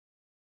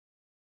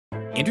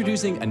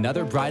Introducing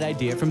another bright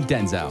idea from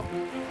DENSO.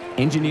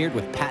 Engineered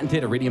with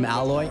patented iridium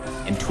alloy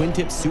and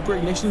twin-tip super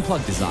ignition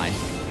plug design,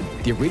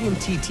 the Iridium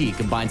TT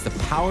combines the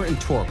power and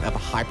torque of a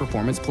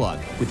high-performance plug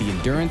with the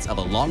endurance of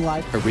a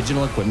long-life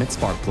original equipment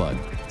spark plug,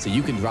 so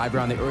you can drive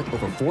around the Earth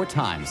over 4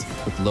 times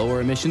with lower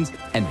emissions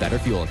and better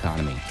fuel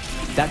economy.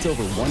 That's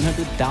over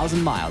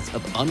 100,000 miles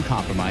of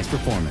uncompromised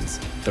performance.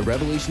 The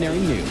revolutionary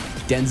new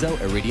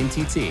DENSO Iridium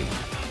TT.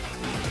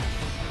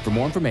 For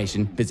more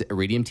information, visit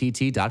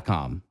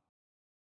iridiumtt.com.